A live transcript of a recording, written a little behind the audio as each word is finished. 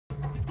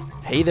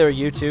Hey there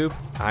YouTube,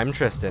 I'm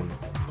Tristan,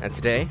 and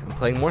today I'm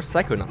playing more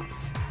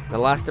Psychonauts. In the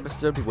last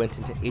episode we went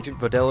into Agent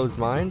Vodello's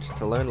mind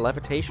to learn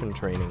levitation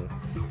training,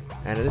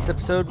 and in this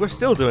episode we're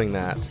still doing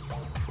that.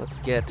 Let's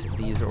get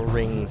these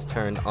rings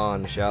turned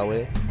on, shall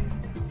we?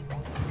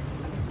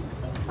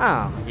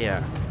 Ah,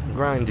 yeah,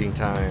 grinding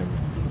time.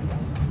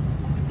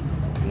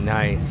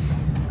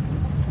 Nice.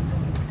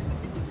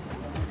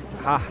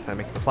 Ha, that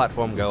makes the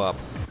platform go up.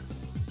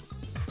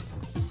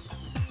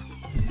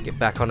 Let's get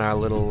back on our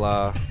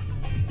little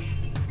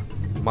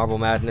Marble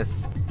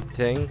Madness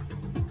thing.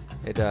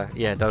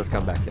 Yeah, it does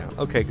come back down.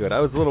 Okay, good.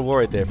 I was a little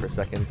worried there for a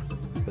second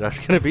that I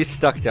was gonna be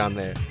stuck down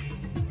there.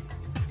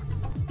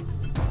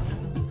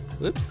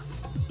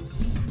 Oops.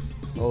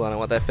 Hold on, I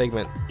want that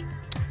figment.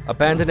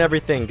 Abandon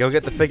everything. Go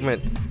get the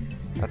figment.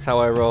 That's how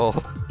I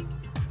roll.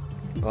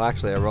 Well,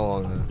 actually, I roll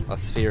on a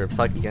sphere of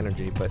psychic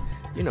energy, but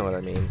you know what I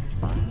mean.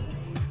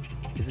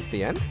 Is this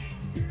the end?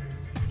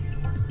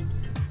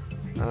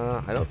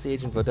 I don't see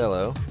Agent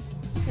Vodello.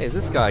 Hey, is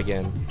this guy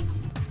again?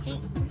 Hey,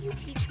 will you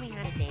teach me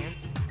how to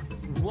dance?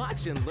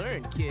 Watch and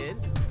learn, kid.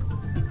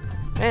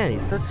 Man,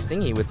 he's so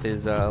stingy with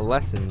his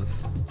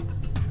lessons.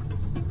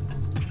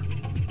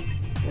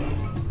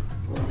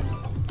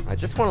 I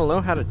just want to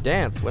learn how to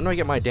dance. When do I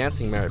get my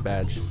dancing merit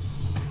badge?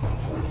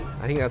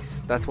 I think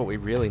that's what we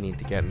really need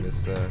to get in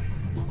this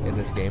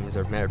game, is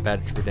our merit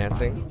badge for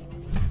dancing.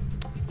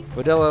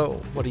 Vodello,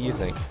 what do you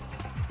think?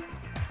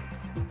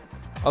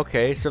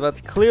 Okay, so that's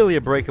clearly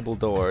a breakable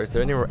door. Is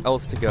there anywhere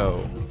else to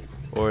go?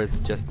 Or is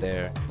it just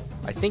there?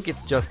 I think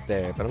it's just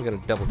there, but I'm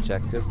gonna double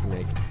check just to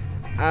make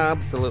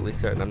absolutely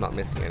certain I'm not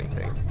missing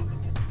anything.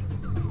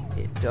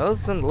 It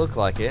doesn't look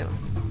like it.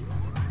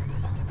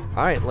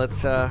 Alright,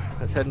 let's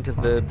head into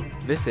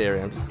this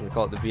area. I'm just gonna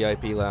call it the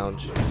VIP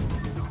lounge.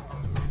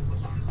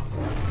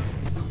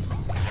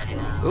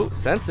 Ooh,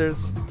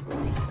 sensors.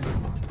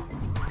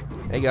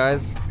 Hey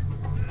guys.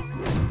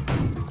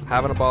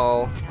 Having a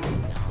ball.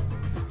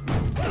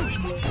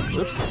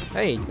 Oops.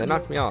 Hey, they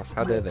knocked me off.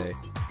 How dare they?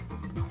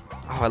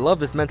 Oh, I love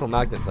this mental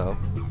magnet though.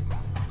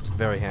 It's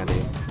very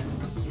handy.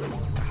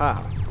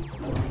 Aha.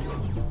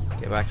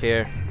 Get back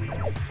here.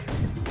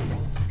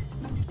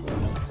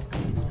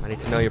 I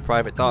need to know your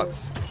private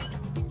thoughts.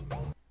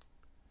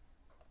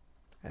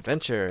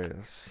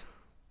 Adventures.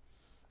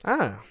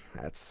 Ah,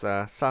 that's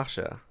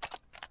Sasha.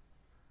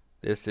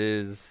 This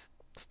is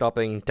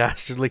stopping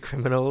dastardly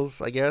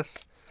criminals, I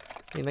guess.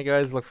 I mean, the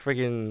guys look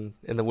friggin'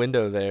 in the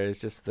window there.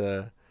 It's just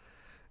the...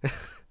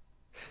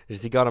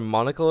 Has he got a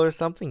monocle or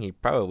something? He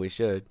probably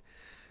should.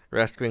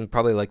 Rescuing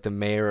probably like the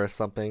mayor or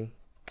something.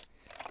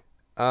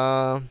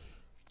 Wow,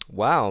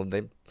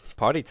 they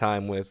party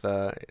time with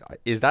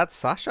is that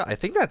Sasha? I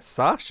think that's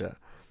Sasha.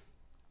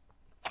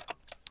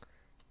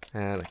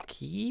 And a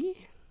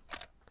key.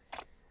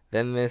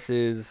 Then this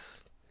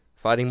is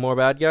fighting more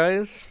bad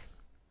guys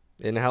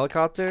in a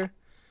helicopter,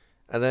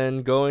 and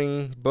then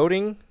going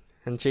boating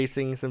and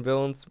chasing some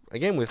villains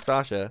again with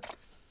Sasha.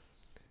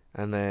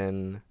 And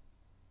then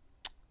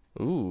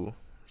ooh,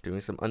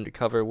 doing some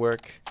undercover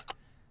work,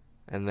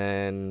 and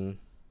then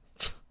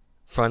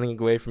running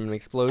away from an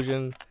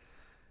explosion,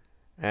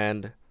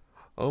 and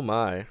oh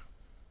my.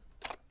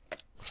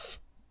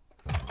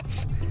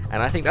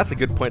 And I think that's a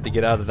good point to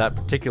get out of that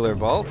particular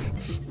vault.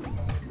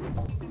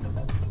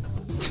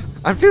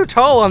 I'm too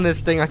tall on this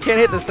thing, I can't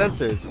hit the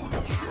sensors.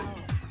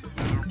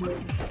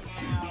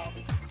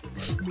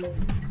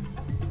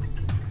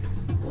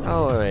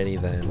 Alrighty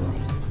then.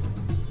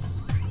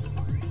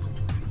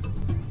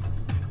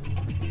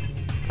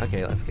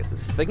 Okay, let's get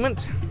this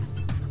figment.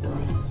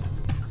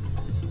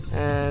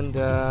 And,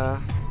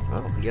 well,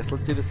 I guess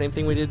let's do the same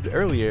thing we did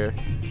earlier.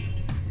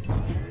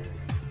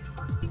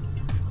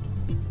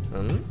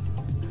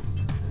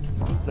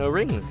 There's no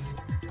rings.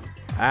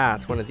 Ah,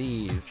 it's one of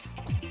these.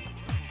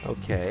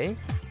 Okay.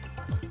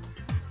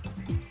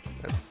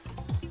 Let's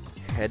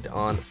head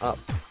on up.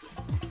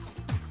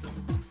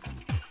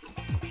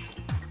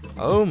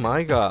 Oh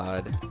my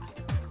god.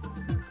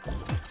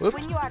 Whoops.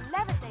 When you are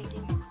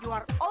levitating, you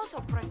are also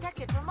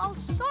protected from all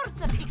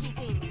sorts of icky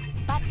things.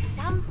 But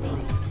some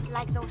things,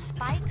 like those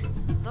spikes,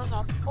 those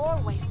are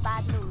always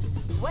bad news,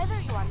 whether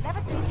you are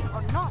levitating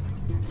or not.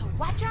 So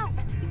watch out.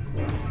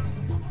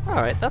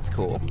 Alright, that's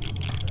cool.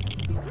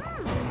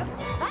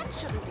 That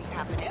shouldn't be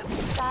happening.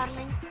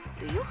 Darling,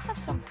 do you have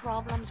some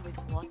problems with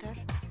water?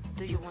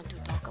 Do you want to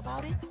talk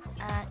about it?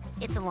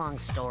 It's a long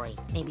story.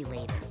 Maybe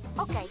later.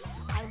 Okay,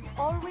 I'm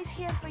always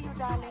here for you,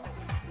 darling.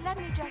 Let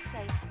me just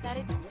say that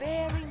it's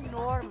very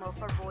normal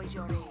for boys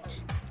your age.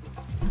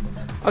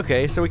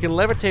 Okay, so we can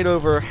levitate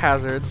over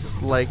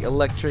hazards like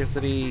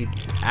electricity,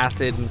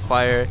 acid, and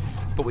fire,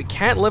 but we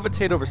can't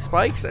levitate over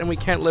spikes, and we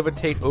can't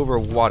levitate over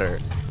water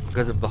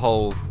because of the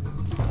whole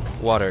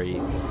watery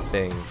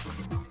thing.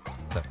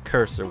 The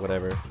curse or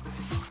whatever.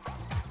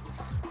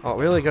 Oh,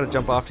 really gotta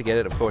jump off to get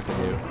it? Of course I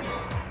do.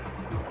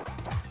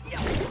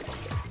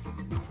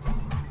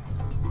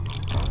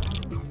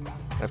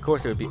 Of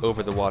course it would be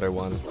over the water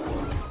one.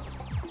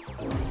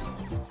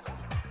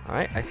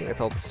 Alright, I think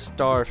that's all the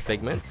star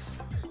figments.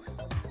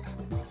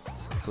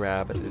 Let's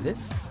grab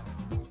this.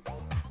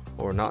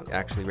 Or not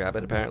actually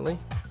rabbit, apparently.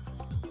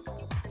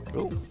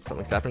 Oh,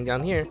 something's happening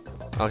down here.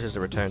 Oh, it's just a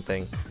return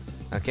thing.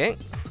 Okay.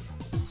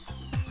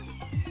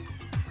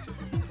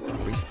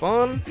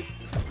 Respawn.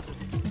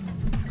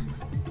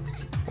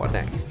 What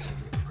next?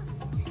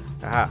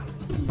 Aha.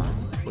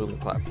 Moving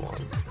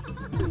platform.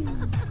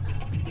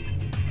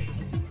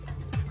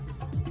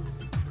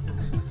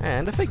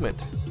 And a figment.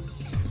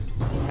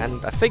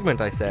 And a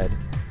figment, I said.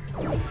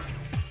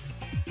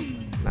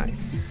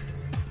 Nice.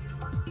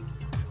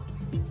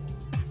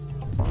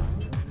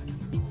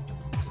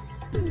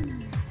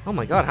 Oh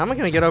my god, how am I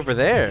gonna get over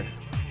there?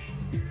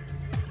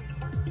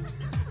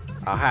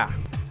 Aha.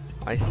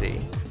 I see.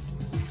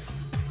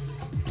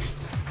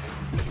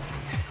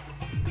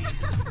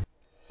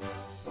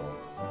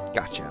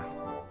 Gotcha.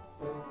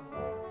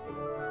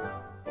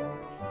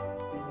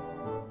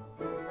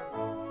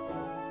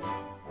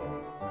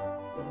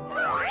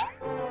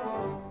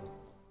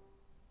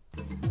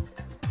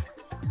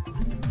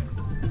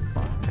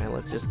 And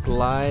let's just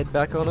glide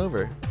back on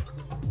over.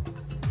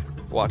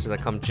 Watch as I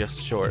come just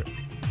short.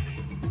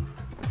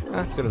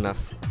 Ah, good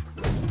enough.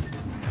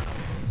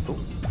 Ooh,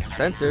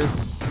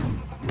 sensors.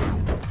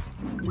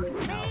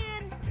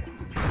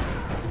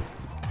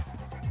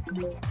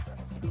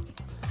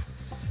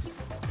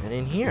 And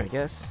in here, I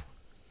guess.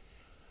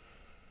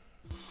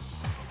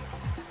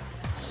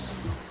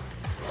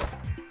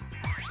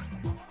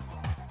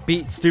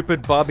 Beat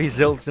stupid Bobby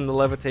Zilch in the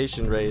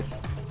levitation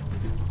race.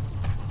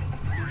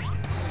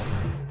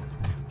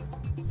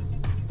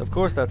 Of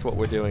course, that's what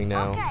we're doing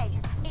now. Okay,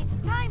 it's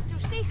time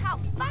to see how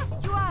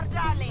fast you are,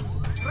 darling.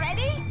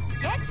 Ready?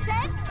 Get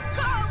set,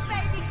 go,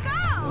 baby,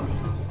 go!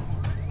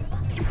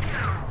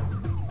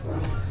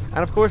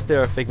 And of course,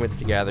 there are figments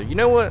to gather. You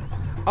know what?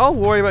 I'll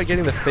worry about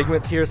getting the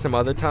figments here some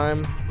other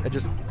time. I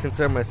just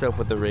concern myself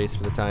with the race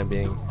for the time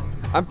being.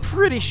 I'm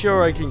pretty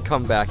sure I can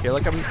come back here.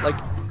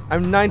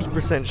 I'm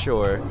 90%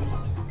 sure.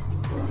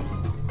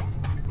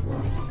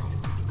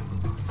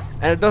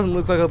 And it doesn't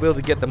look like I'll be able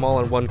to get them all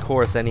in one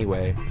course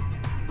anyway.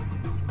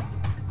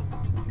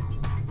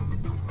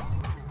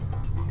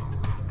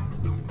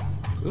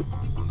 Oop.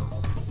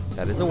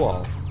 That is a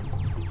wall.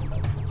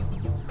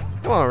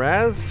 Come on,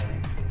 Raz.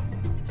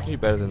 You can do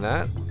better than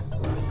that.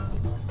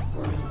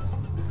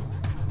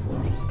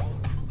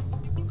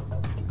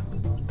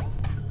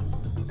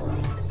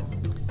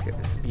 Get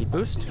the speed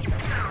boost.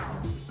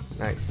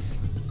 Nice.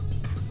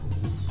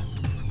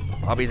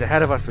 Bobby's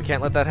ahead of us. We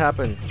can't let that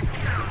happen.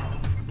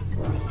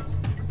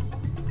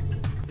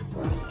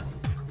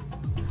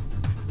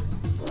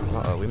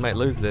 Uh-oh, we might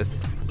lose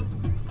this.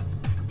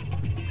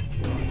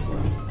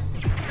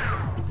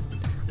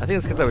 I think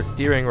it's because I was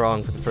steering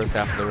wrong for the first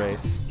half of the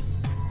race.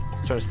 I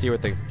was trying to steer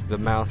with the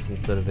mouse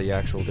instead of the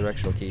actual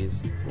directional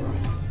keys.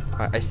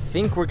 I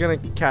think we're gonna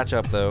catch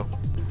up though.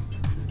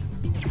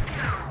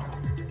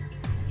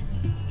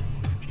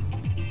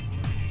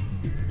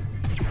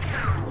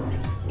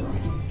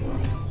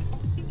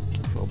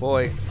 Oh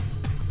boy.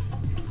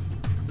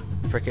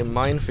 Frickin'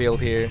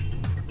 minefield here.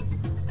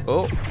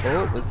 Oh,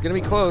 this is gonna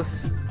be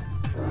close.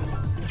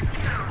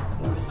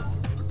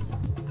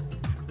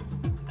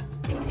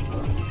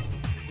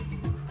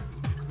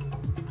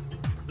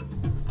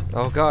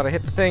 Oh god, I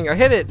hit the thing. I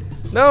hit it!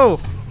 No!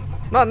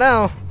 Not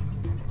now!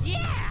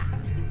 Yeah!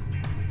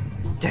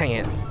 Dang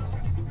it.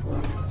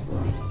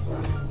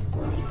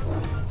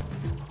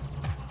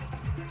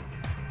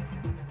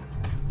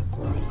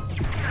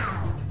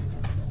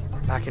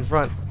 Back in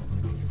front.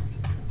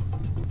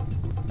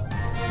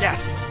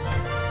 Yes!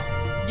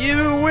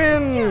 You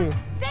win! You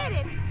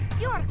did it!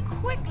 You are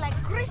quick like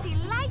greasy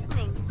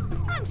lightning.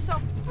 I'm so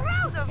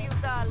proud of you,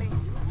 darling.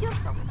 You're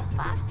so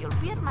fast, you'll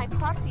be at my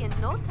party in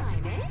no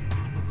time, eh?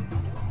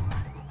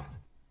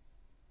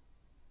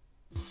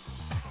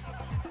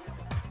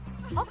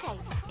 Okay,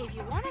 if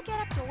you want to get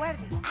up to where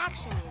the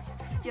action is,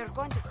 you're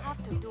going to have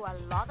to do a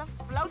lot of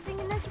floating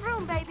in this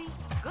room, baby.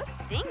 Good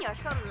thing you're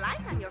so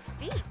light on your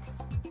feet.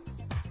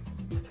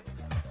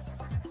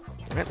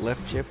 Alright,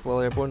 left shift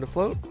while airborne to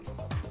float.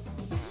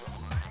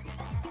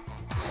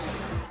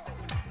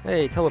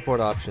 Hey, teleport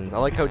options. I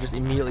like how it just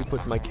immediately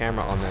puts my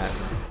camera on that.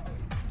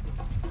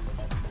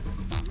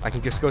 I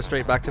can just go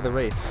straight back to the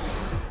race.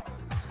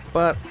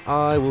 But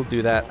I will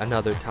do that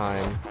another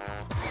time.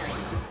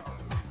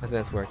 I think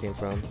that's where I came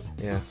from.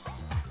 Yeah.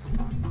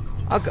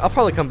 I'll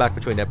probably come back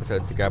between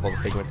episodes to grab all the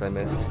figments I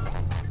missed.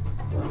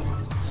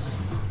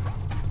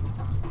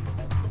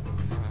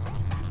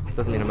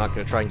 Doesn't mean I'm not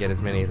going to try and get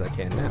as many as I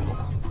can now.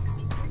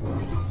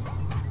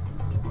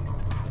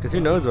 Because who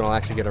knows when I'll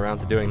actually get around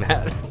to doing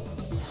that.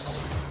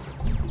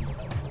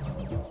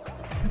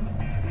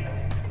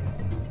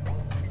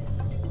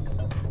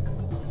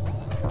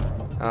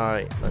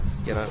 Alright, let's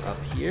get on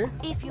up here.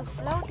 If you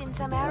float in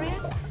some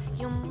areas,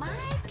 you might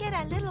get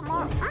a little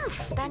more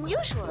oomph than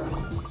usual.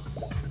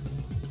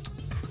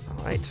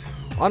 Alright,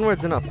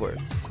 onwards and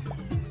upwards.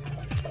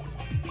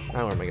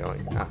 Now where am I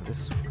going? Ah,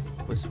 this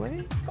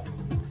way?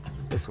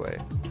 This way.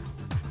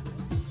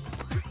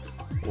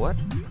 What?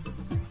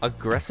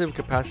 Aggressive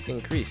capacity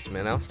increased.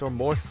 May now store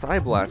more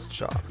Psyblast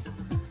shots.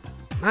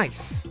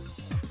 Nice!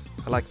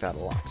 I like that a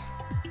lot.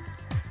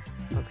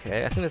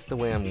 Okay, I think that's the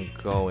way I'm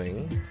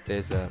going.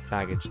 There's a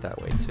baggage that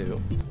way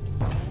too.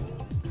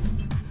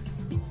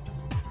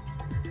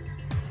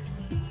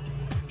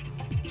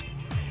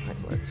 Right,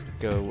 let's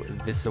go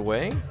this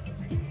way.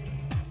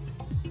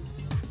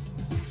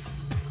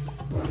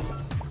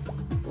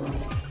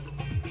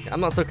 I'm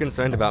not so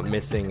concerned about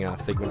missing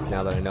figments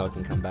now that I know I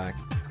can come back.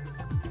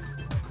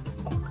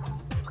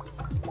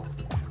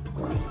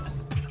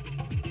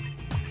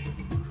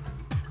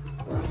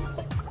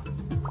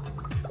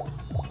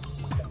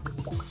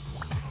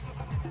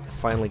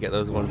 Finally get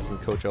those ones from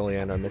Coach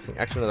Oleander I'm missing.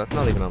 Actually, no, that's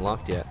not even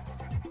unlocked yet.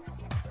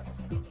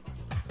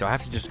 Do I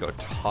have to just go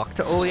talk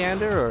to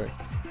Oleander, or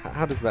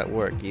how does that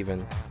work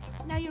even?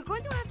 Now you're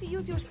going to have to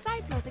use your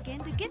Psyfloat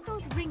again to get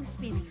those rings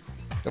spinning.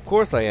 Of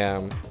course I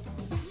am.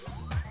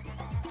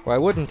 Why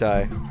wouldn't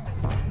I? I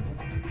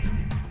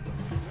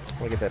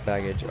want to get that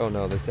baggage. Oh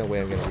no, there's no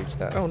way I'm going to reach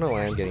that. Oh no,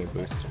 I am getting a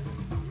boost.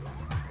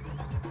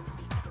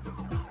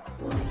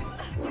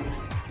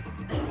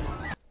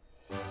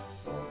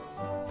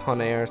 On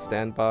air,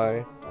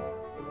 standby.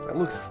 That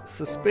looks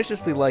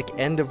suspiciously like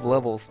end of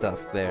level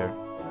stuff there.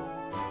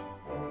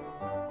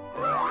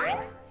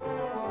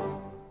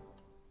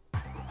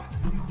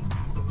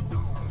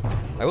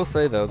 I will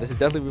say though, this has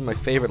definitely been my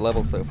favorite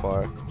level so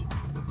far.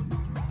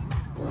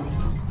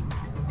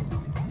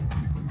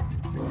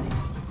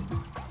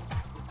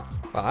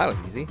 Wow, that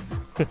was easy.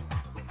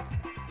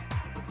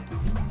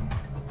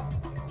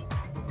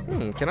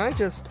 Can I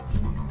just...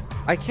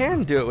 I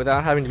can do it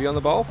without having to be on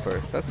the ball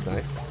first. That's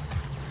nice.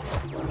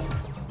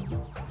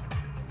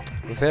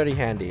 Very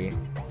handy.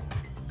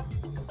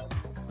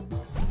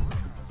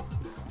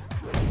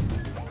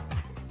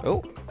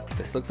 Oh,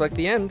 this looks like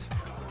the end.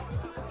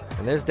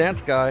 And there's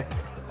Dance Guy.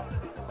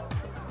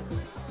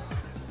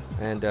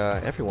 And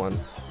everyone.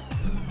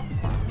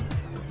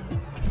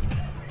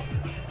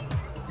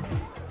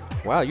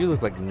 Wow, you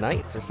look like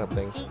knights or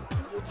something. Hey,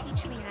 will you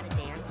teach me how to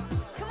dance?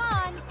 Come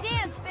on,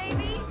 dance,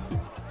 baby!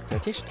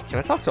 Can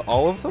I talk to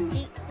all of them?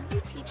 Hey, will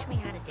you teach me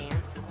how to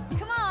dance?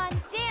 Come on,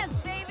 dance,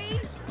 baby!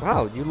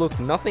 Wow, you look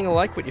nothing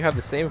alike, but you have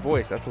the same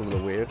voice. That's a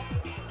little weird.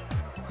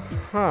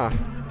 Huh.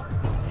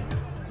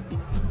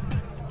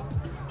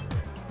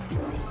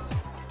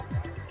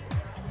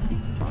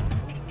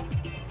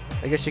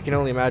 I guess you can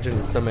only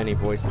imagine so many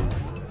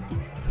voices.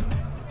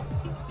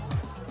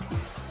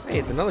 Hey,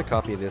 it's another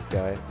copy of this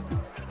guy.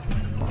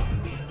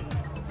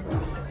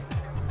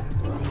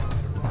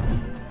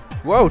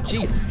 Whoa,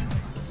 jeez!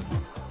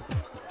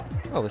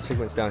 Oh, this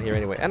figment's down here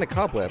anyway. And a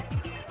cobweb.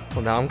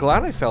 Well, now I'm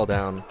glad I fell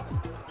down.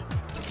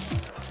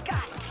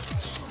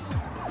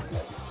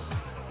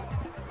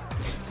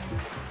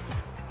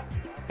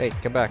 Hey,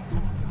 come back.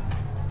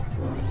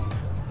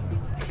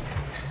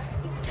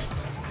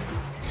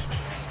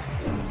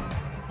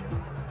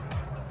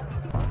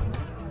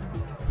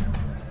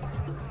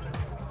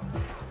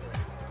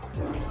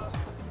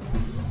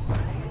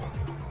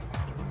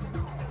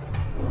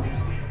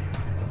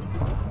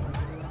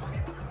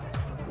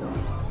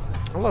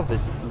 I love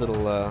this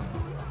little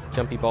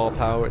jumpy ball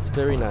power. It's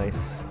very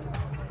nice.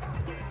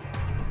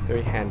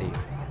 Very handy.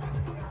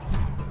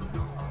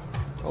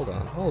 Hold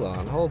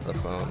on, hold the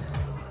phone.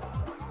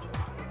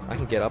 I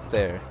can get up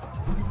there.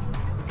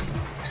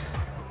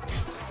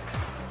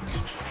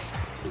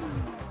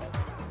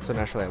 So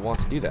naturally I want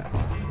to do that.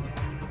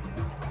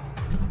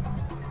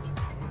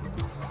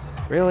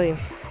 Really?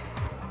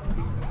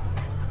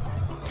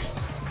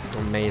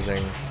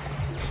 Amazing.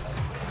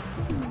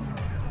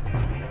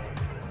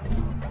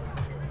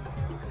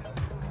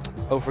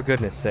 Oh, for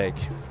goodness sake.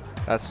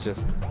 That's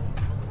just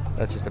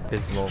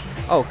abysmal.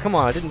 Oh, come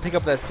on, I didn't pick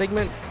up that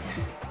figment.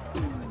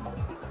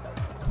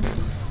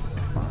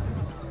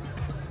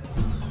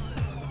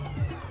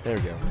 There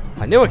we go.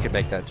 I knew I could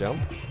make that jump.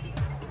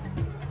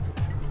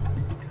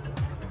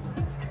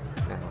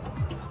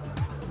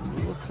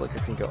 It looks like I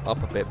can go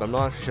up a bit, but I'm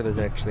not sure there's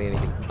actually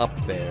anything up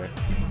there.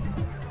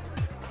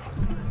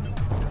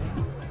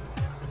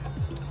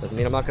 Doesn't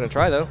mean I'm not going to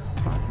try, though.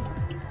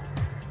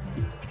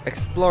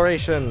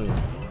 Exploration!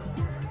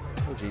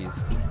 Oh,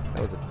 jeez.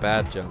 That was a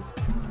bad jump.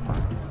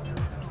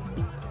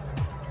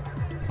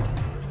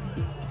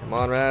 Come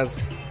on,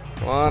 Raz.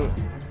 Come on.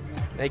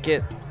 Make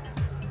it.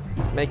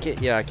 Make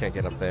it. Yeah, I can't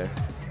get up there.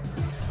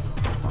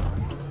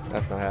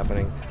 That's not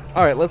happening.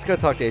 Alright, let's go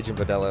talk to Agent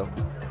Vidello.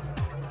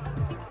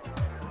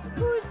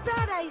 Who's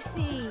that I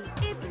see?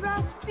 It's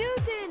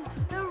Rasputin,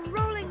 the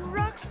rolling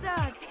rock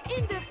star,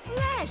 in the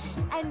flesh!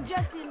 And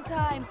just in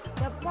time,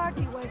 the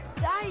party was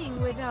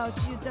dying without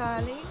you,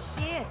 darling.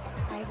 Here,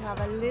 I have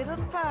a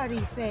little party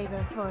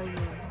favor for you.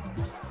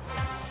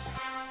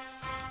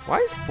 Why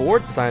is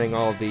Ford signing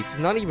all of these? He's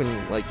not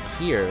even, like,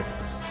 here.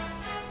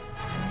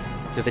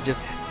 Do they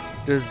just...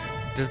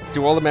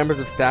 Do all the members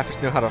of staff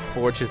just know how to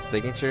forge his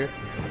signature?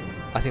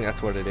 I think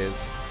that's what it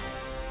is.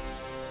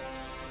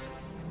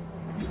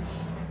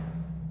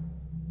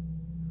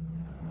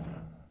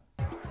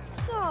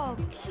 So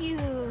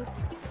cute.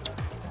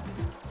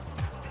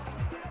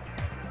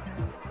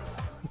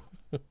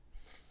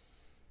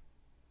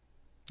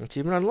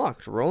 Achievement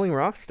unlocked. Rolling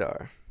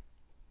Rockstar.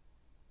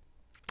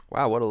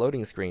 Wow, what a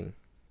loading screen.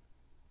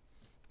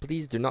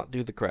 Please do not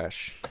do the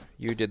crash.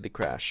 You did the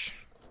crash.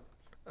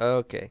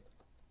 Okay.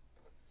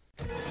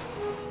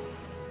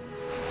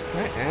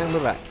 Alright, and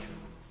we're back.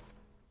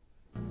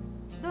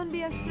 Don't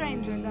be a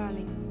stranger,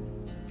 darling.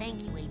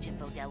 Thank you, Agent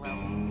Vodello.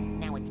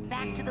 Now it's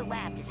back to the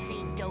lab to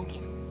save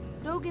Dogen.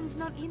 Dogen's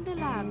not in the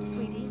lab,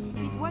 sweetie.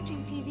 He's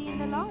watching TV in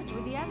the lodge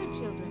with the other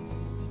children.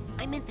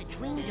 I meant the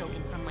dream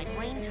Dogen from my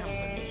brain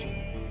tumbler vision.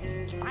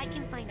 If I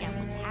can find out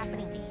what's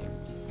happening to him,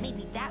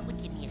 maybe that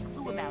would give me a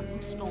clue about who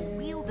stole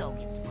real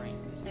Dogen's brain.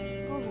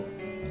 Oh,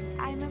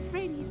 I'm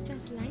afraid he's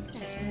just like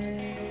that.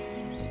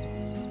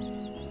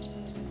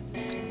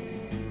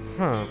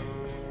 Huh.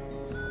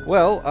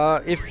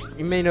 Well, if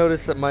you may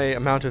notice that my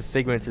amount of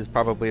figments is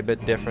probably a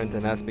bit different,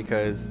 and that's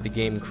because the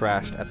game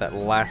crashed at that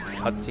last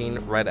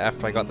cutscene right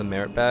after I got the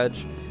merit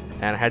badge,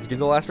 and I had to do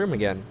the last room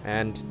again,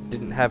 and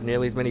didn't have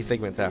nearly as many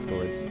figments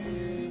afterwards.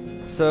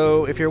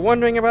 So, if you're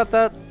wondering about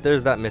that,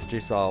 there's that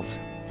mystery solved.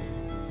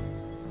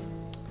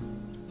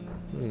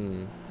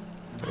 Can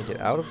I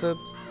get out of the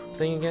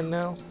thing again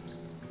now?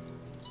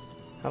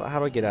 How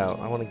do I get out?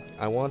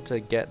 I want to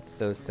get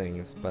those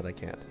things, but I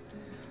can't.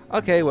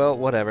 Okay, well,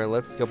 whatever.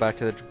 Let's go back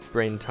to the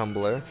brain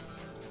tumbler.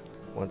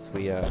 Once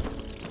we, oh,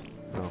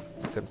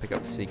 couldn't pick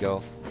up the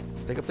seagull.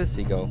 Let's pick up this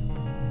seagull.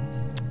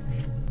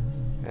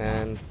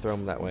 And throw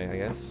him that way, I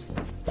guess.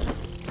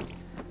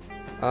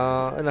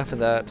 Enough of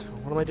that.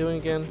 What am I doing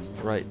again?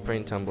 Right,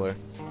 brain tumbler.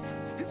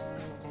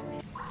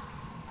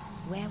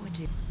 Where would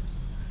you...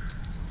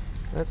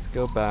 Let's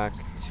go back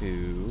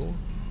to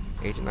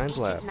Agent 9's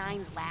lab. Agent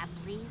 9's lab,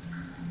 please?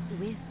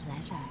 With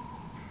pleasure.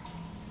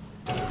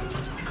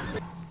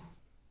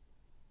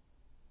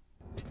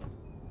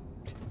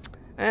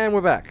 And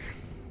we're back.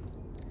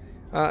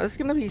 This is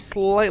going to be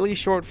slightly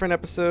short for an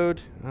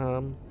episode,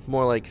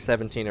 more like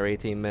 17 or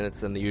 18 minutes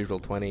than the usual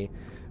 20,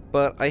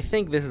 but I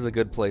think this is a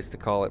good place to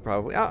call it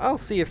probably. I'll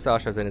see if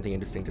Sasha has anything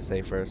interesting to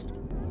say first.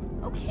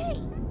 Okay.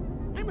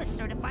 I'm a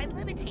certified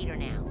levitator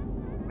now.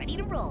 Ready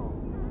to roll.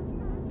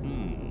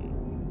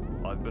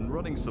 I've been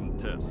running some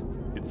tests.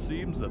 It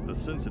seems that the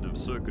sensitive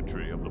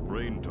circuitry of the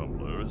brain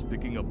tumbler is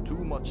picking up too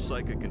much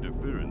psychic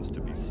interference to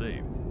be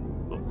safe.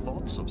 The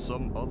thoughts of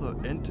some other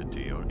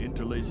entity are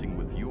interlacing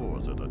with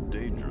yours at a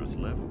dangerous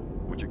level,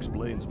 which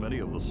explains many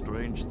of the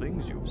strange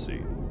things you've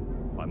seen.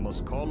 I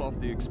must call off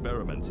the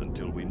experiments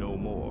until we know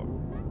more.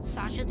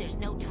 Sasha, there's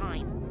no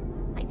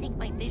time. I think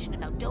my vision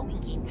about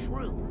Dogen came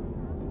true.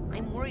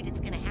 I'm worried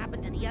it's gonna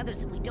happen to the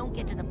others if we don't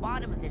get to the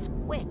bottom of this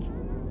quick.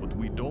 But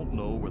we don't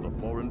know where the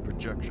foreign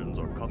projections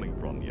are coming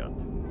from yet.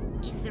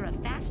 Is there a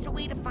faster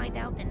way to find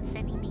out than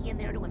sending me in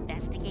there to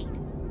investigate?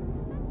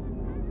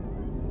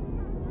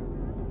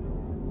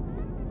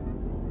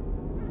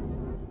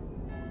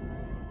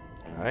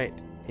 Alright,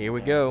 here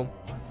we go.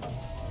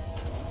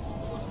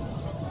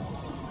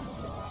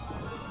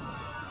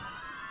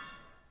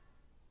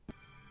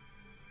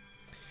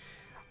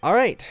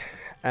 Alright,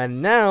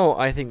 and now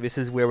I think this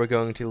is where we're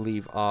going to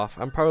leave off.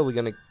 I'm probably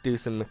going to do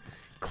some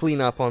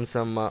cleanup on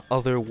some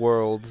other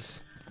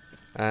worlds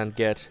and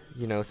get,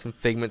 you know, some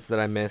figments that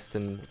I missed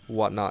and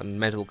whatnot and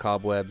mental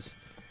cobwebs.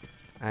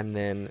 And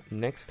then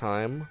next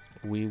time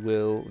we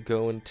will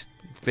go and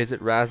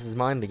visit Raz's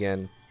mind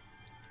again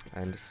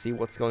and see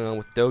what's going on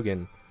with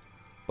Dogen.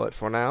 But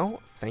for now,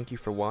 thank you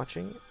for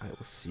watching. I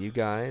will see you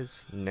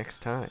guys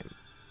next time.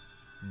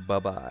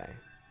 Bye-bye.